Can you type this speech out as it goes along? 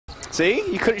See?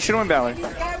 You should have went Valor. The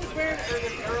guy was wearing,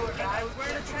 the guy was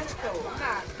wearing a trench coat. I'm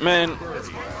not. Man.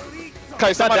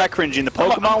 It's not that cringy in the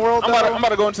Pokemon world. I'm about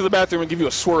to go into the bathroom and give you a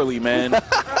swirly, man.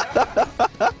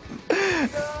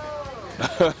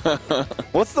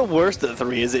 What's the worst of the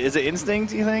three? Is it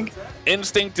Instinct, you think?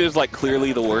 Instinct is like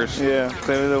clearly the worst. Yeah,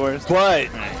 clearly the worst.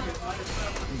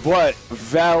 But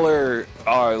Valor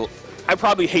are... I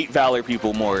probably hate Valor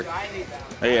people more.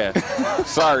 Yeah.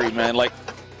 Sorry, man. Like...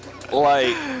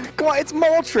 Come on, it's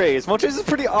Moltres. Moltres is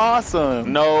pretty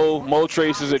awesome. No,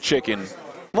 Moltres is a chicken.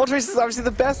 Moltres is obviously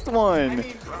the best one.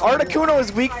 Articuno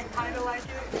is weak.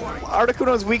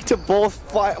 Articuno is weak to both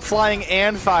flying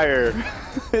and fire.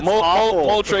 It's awful.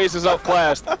 Moltres is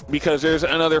outclassed because there's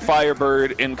another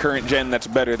Firebird in current gen that's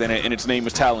better than it, and its name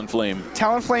is Talonflame.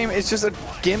 Talonflame is just a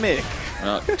gimmick.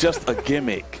 Just a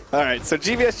gimmick. All right, so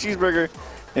GVS Cheeseburger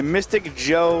and Mystic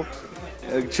Joy,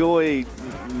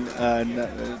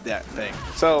 that thing.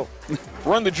 So,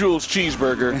 Run the Jewels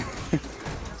Cheeseburger.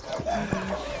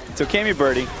 So Cammy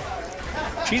Birdie,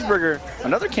 Cheeseburger,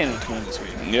 another Cannon twin this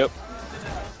week. Yep.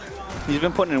 He's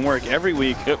been putting in work every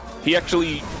week. Yep. He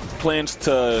actually plans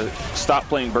to stop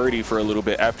playing Birdie for a little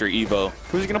bit after Evo.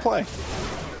 Who's he gonna play?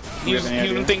 He's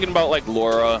been thinking about like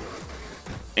Laura.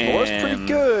 And, Laura's pretty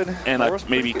good. And like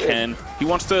maybe Ken.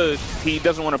 He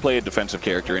doesn't want to play a defensive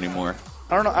character anymore.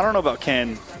 I don't know about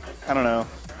Ken. I don't know.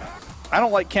 I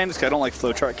don't like Ken just because I don't like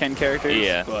flowchart Ken characters.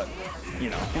 Yeah. But you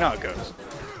know how it goes.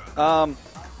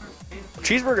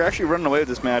 Cheeseburger actually running away with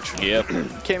this match. Yep.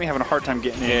 Cammy having a hard time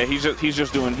getting in. Yeah, he's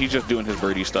just doing his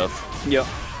Birdie stuff. Yep.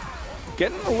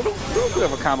 Getting a little bit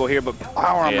of a combo here, but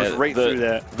power armor's right through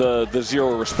that. The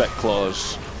zero respect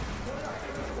clause.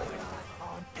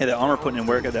 Yeah, the armor putting in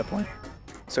work at that point.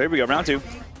 So here we go, round two.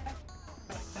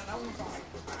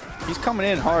 He's coming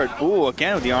in hard. Ooh,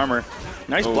 again with the armor.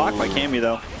 Nice block by Cammy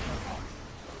though.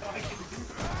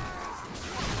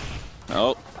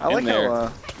 Oh, I like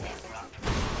how.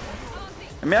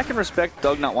 I mean, I can respect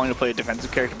Doug not wanting to play a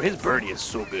defensive character, but his Birdie is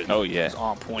so good. Oh yeah, it's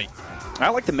on point. I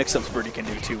like the mix-ups Birdie can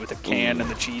do too with the can and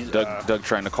the cheese. Doug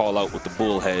trying to call out with the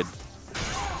bullhead.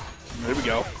 There we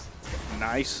go.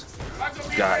 Nice.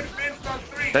 God,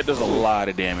 that does a lot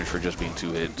of damage for just being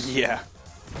 2 hits. Yeah.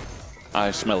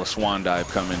 I smell a swan dive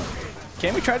coming.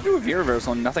 Cammy tried to do a V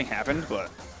reversal and nothing happened,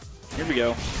 but here we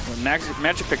go.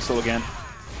 Magic Pixel again.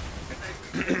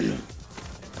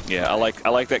 Yeah, I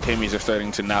like that Cammys are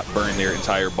starting to not burn their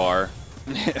entire bar.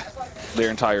 Their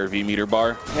entire V-meter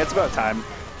bar. Yeah, it's about time.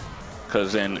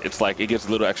 Because then it's like it gets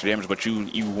a little extra damage, but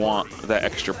you want that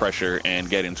extra pressure and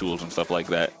get-in tools and stuff like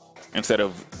that instead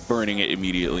of burning it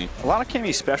immediately. A lot of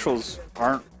Cammy specials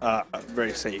aren't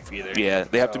very safe either. Yeah,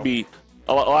 they have to be.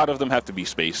 A lot of them have to be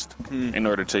spaced in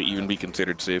order to even be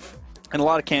considered safe. And a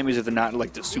lot of Cammys, if they're not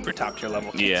like the super top tier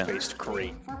level, can be spaced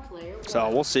great. So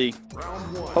we'll see.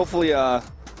 Hopefully,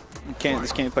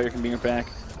 this Cammy player can bring it back.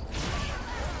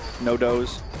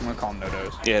 Nodoze. I'm gonna call him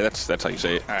Nodoze. Yeah, that's how you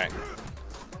say it. All right.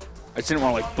 I just didn't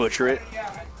want to like butcher it.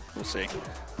 We'll see.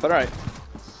 But all right.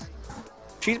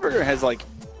 Cheeseburger has like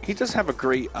he does have a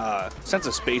great sense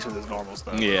of space with his normals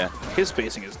though. Yeah. His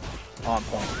spacing is on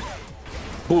point.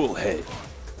 Bullhead.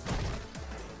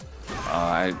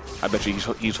 I bet you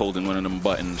he's holding one of them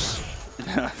buttons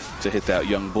to hit that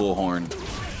young bullhorn.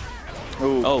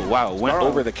 Ooh. Oh wow, went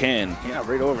over the can. Yeah,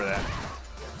 right over that.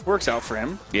 Works out for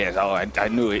him. Yeah, I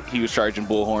knew it. He was charging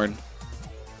bullhorn.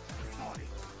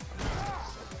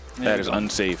 That is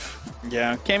unsafe.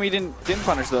 Yeah, Cammy didn't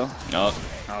punish though. Oh.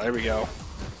 Oh, there we go.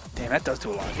 Damn, that does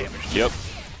do a lot of damage. Yep.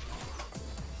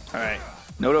 All right,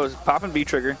 Nodoze popping B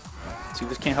trigger. See if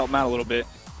this can't help him out a little bit.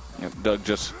 Yep, Doug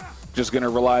just gonna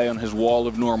rely on his wall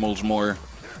of normals more.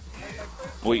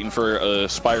 Waiting for a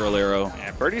spiral arrow.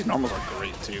 Yeah, Birdie's normals are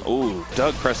great too. Ooh,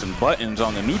 Doug pressing buttons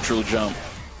on the neutral jump.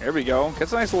 There we go.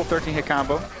 Gets a nice little 13-hit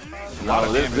combo.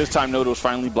 This time Nodoze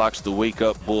finally blocks the wake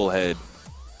up bullhead.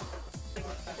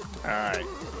 All right.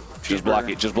 Just block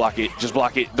it. Just block it. Just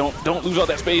block it. Don't lose all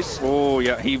that space. Oh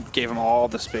yeah, he gave him all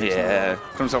the space. Yeah.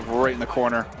 Put himself right in the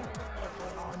corner.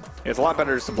 Yeah, it's a lot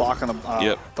better just to block on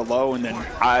the low and then.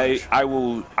 I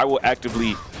will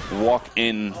actively walk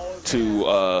in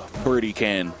to Birdie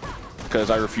can because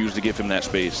I refuse to give him that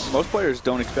space. Most players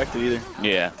don't expect it either.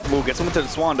 Yeah. Ooh, gets him into the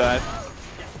swan dive.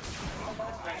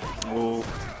 Ooh.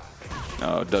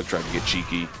 Oh, Doug tried to get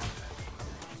cheeky.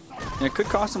 And it could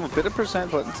cost him a bit of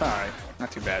percent, but it's all right.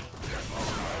 Not too bad.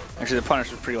 Actually, the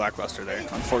punish was pretty lackluster there,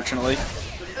 unfortunately.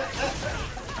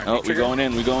 Right, oh, we're going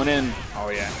in. We're going in. Oh,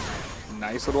 yeah.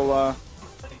 Nice little...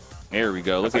 There we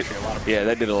go. Look at yeah,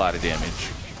 that did a lot of damage.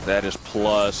 That is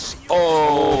plus.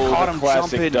 Oh, caught him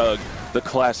classic jumping. Doug. The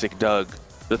classic Doug.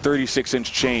 The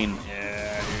 36-inch chain.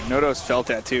 Yeah, dude. Nodoze felt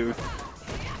that too.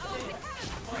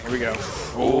 Here we go.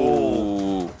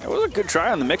 Oh. That was a good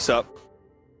try on the mix-up.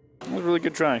 That was a really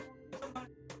good try.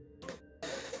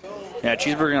 Yeah,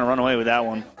 Cheeseburger gonna run away with that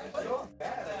one.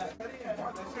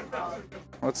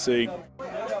 Let's see.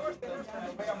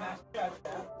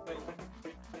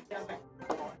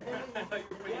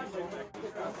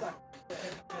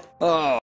 Oh.